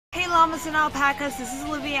llamas and alpacas, this is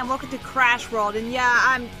Olivia and welcome to Crash World. And yeah,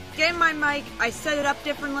 I'm getting my mic, I set it up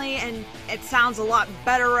differently and it sounds a lot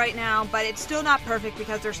better right now, but it's still not perfect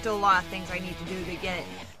because there's still a lot of things I need to do to get it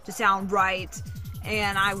to sound right.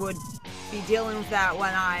 And I would be dealing with that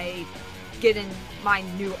when I get in my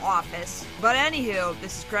new office. But anywho,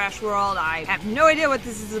 this is Crash World. I have no idea what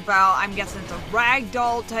this is about. I'm guessing it's a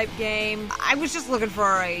ragdoll type game. I was just looking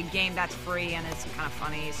for a game that's free and it's kind of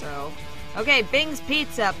funny, so... Okay, Bing's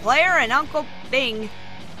Pizza. Player and Uncle Bing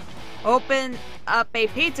open up a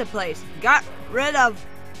pizza place. Got rid of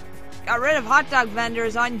hot dog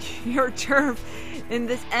vendors on your turf in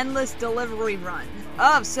this endless delivery run.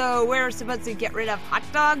 Oh, so we're supposed to get rid of hot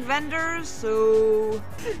dog vendors? So,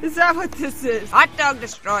 is that what this is? Hot Dog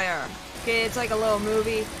Destroyer. Okay, it's like a little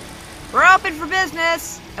movie. We're open for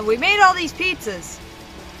business, and we made all these pizzas.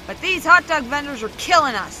 But these hot dog vendors are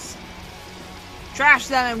killing us. Trash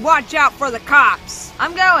them and watch out for the cops.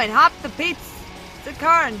 I'm going. Hop the pizza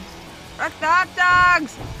car and wreck the hot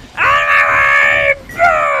dogs. Out of my way!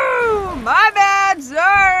 Boom! My bad.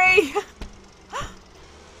 Sorry.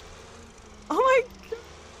 Oh my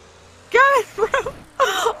God, bro.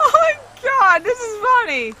 Oh my God, this is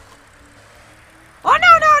funny. Oh no.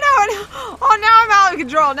 Oh, now I'm out of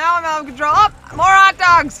control. Oh, more hot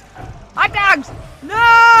dogs. Hot dogs.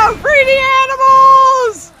 No, free the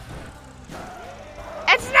animals.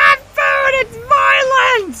 It's not food, it's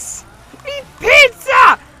violence. Eat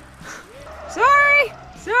pizza. Sorry.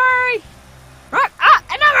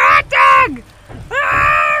 Another hot dog.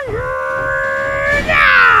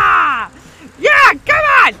 Yeah, come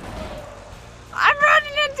on! I'm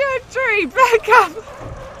running into a tree! Back up!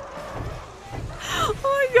 Oh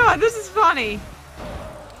my God, this is funny.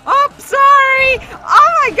 Oh, sorry! Oh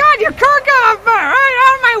my God, your car got on fire! Right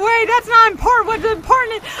out of my way! That's not important! What's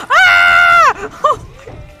important is... Ah!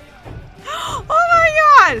 Oh my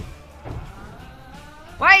God!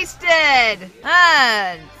 Wasted!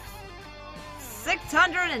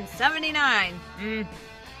 679. And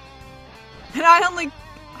I only...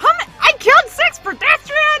 I killed 6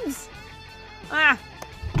 pedestrians!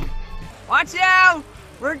 Watch out!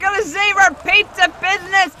 We're gonna save our pizza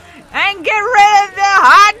business and get rid of the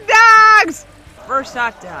hot dogs! First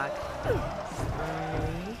hot dog.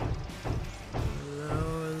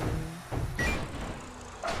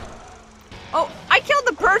 Oh, I killed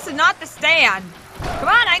the person, not the stand. Come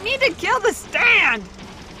on, I need to kill the stand.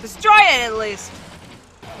 Destroy it at least.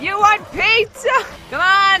 You want pizza? Come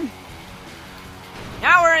on.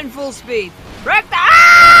 Now we're in full speed. Wreck the...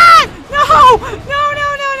 Ah! No!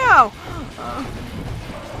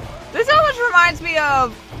 This almost reminds me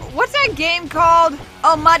of... What's that game called?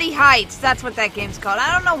 Oh, Muddy Heights. That's what that game's called.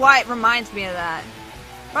 I don't know why it reminds me of that.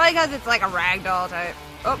 Probably because it's like a ragdoll type.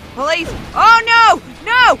 Oh, police. Oh, no!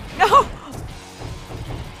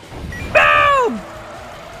 Boom!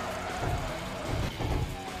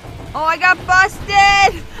 Oh, I got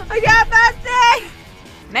busted!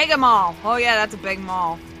 Mega Mall. Oh yeah, that's a big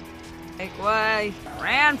mall. Make way.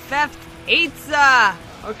 Grand Theft Pizza.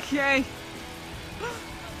 Okay.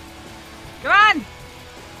 Come on.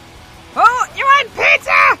 Oh, you want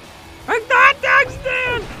pizza? Like the hot dog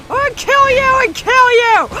stand. Oh, I'll kill you.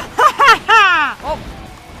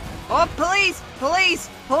 Oh, police.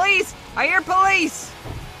 I hear police.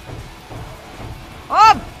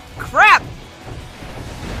 Oh, crap.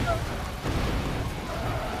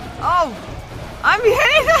 Oh. I'm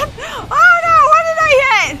hitting them! Oh no, what did I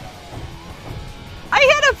hit? I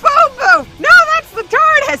hit a phone booth! No, that's the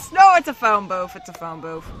TARDIS! No, it's a phone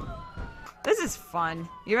booth. This is fun.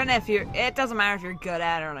 Even if it doesn't matter if you're good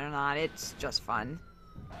at it or not, it's just fun.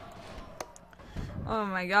 Oh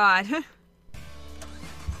my God.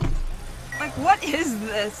 Like, what is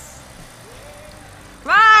this?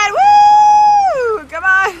 Come on, woo! Come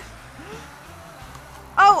on!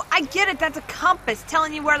 Oh, I get it. That's a compass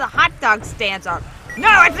telling you where the hot dog stands are.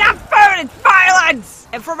 No, it's not food. It's violence.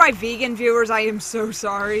 And for my vegan viewers, I am so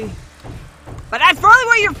sorry. But that's probably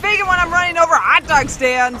what you're thinking when I'm running over hot dog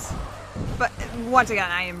stands. But once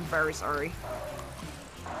again, I am very sorry.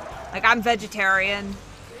 Like, I'm vegetarian.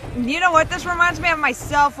 You know what? This reminds me of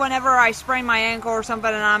myself whenever I sprain my ankle or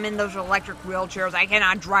something and I'm in those electric wheelchairs. I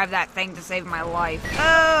cannot drive that thing to save my life.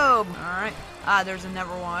 Oh! Alright. There's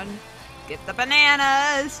another one. Get the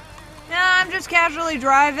bananas. No, I'm just casually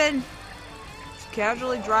driving. I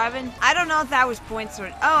don't know if that was points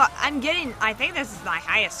or... Oh, I think this is my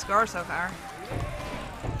highest score so far.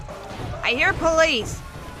 I hear police.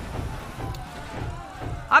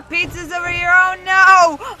 Hot pizza's over here. Oh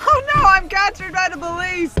no, I'm captured by the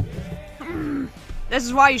police. This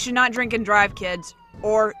is why you should not drink and drive, kids.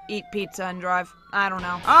 Or eat pizza and drive. I don't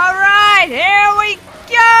know. Alright, here we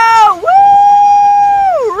go!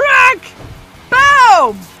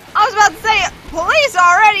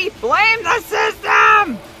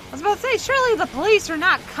 police are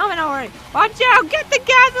not coming already. Watch out, get the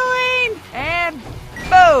gasoline! And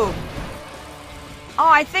boom! Oh,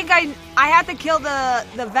 I think I had to kill the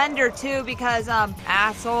vendor too because,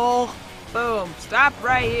 asshole. Boom, stop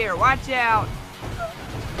right here, watch out.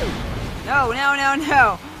 No, no, no,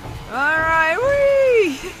 no. Alright,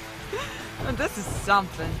 whee! This is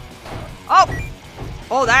something. Oh!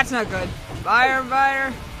 Oh, that's not good. Fire,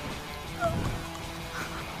 fire.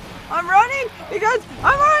 I'm running because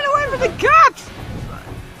I'm running away from the cops!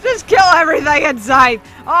 Just kill everything in sight!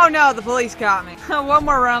 Oh no, the police caught me. One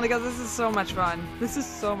more round because this is so much fun. This is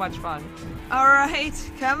so much fun.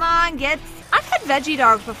 Alright, come on, get... I've had veggie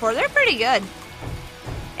dogs before, they're pretty good.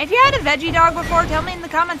 If you had a veggie dog before, tell me in the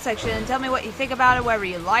comment section and tell me what you think about it, whether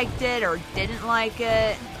you liked it or didn't like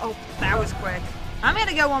it. Oh, that was quick. I'm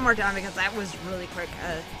gonna go one more time because that was really quick.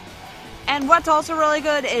 And what's also really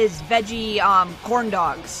good is veggie corn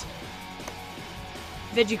dogs.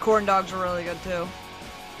 Veggie corn dogs are really good too.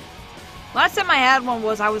 Last time I had one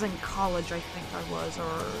was I was in college, I think I was,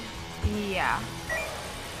 or yeah.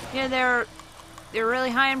 Yeah, they're really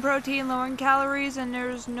high in protein, low in calories, and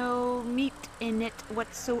there's no meat in it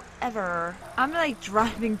whatsoever. I'm like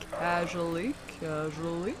driving casually.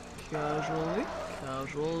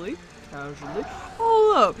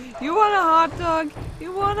 Oh look, you want a hot dog?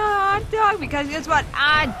 You want a hot dog? Because guess what?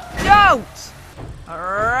 I don't!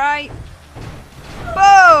 Alright.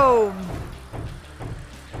 Boom!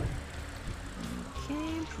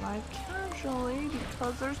 Okay, drive casually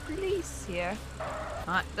because there's police here.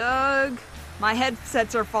 Hot dog. My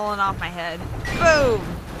headsets are falling off my head. Boom!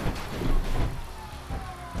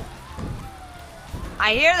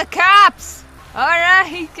 I hear the cops!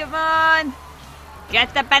 Alright, come on!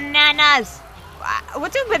 Get the bananas!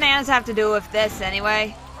 What do bananas have to do with this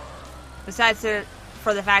anyway? Besides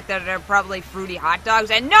for the fact that they're probably fruity hot dogs.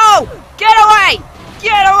 And no! Get away!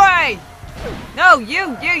 Get away! No,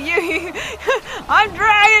 you! I'm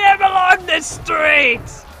dragging him along the street!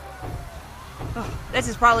 Oh, this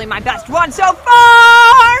is probably my best one so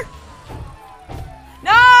far!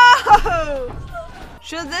 No!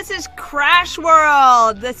 So this is Crash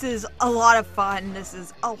World. This is a lot of fun. This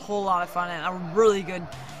is a whole lot of fun and a really good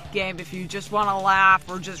game if you just want to laugh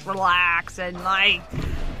or just relax and like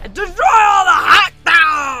destroy all the hot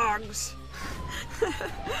dogs.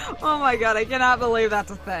 Oh my god, I cannot believe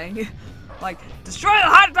that's a thing. Like, destroy the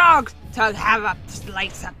hot dogs to have a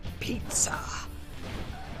slice of pizza.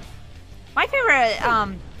 My favorite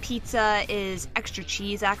pizza is extra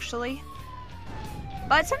cheese, actually.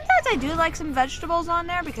 But sometimes I do like some vegetables on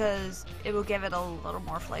there because it will give it a little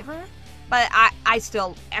more flavor. But I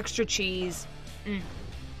still, extra cheese,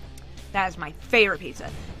 that is my favorite pizza.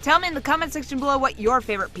 Tell me in the comment section below what your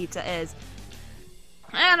favorite pizza is.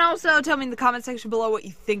 And also tell me in the comment section below what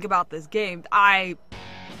you think about this game. I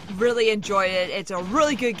really enjoyed it. It's a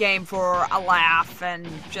really good game for a laugh and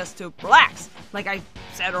just to relax, like I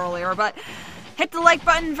said earlier. But hit the like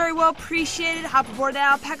button, very well appreciated. Hop aboard the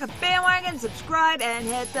Alpaca bandwagon, subscribe, and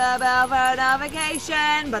hit the bell for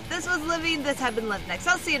notification. But this was Living. This had been Live Next.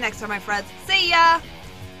 I'll see you next time, my friends. See ya!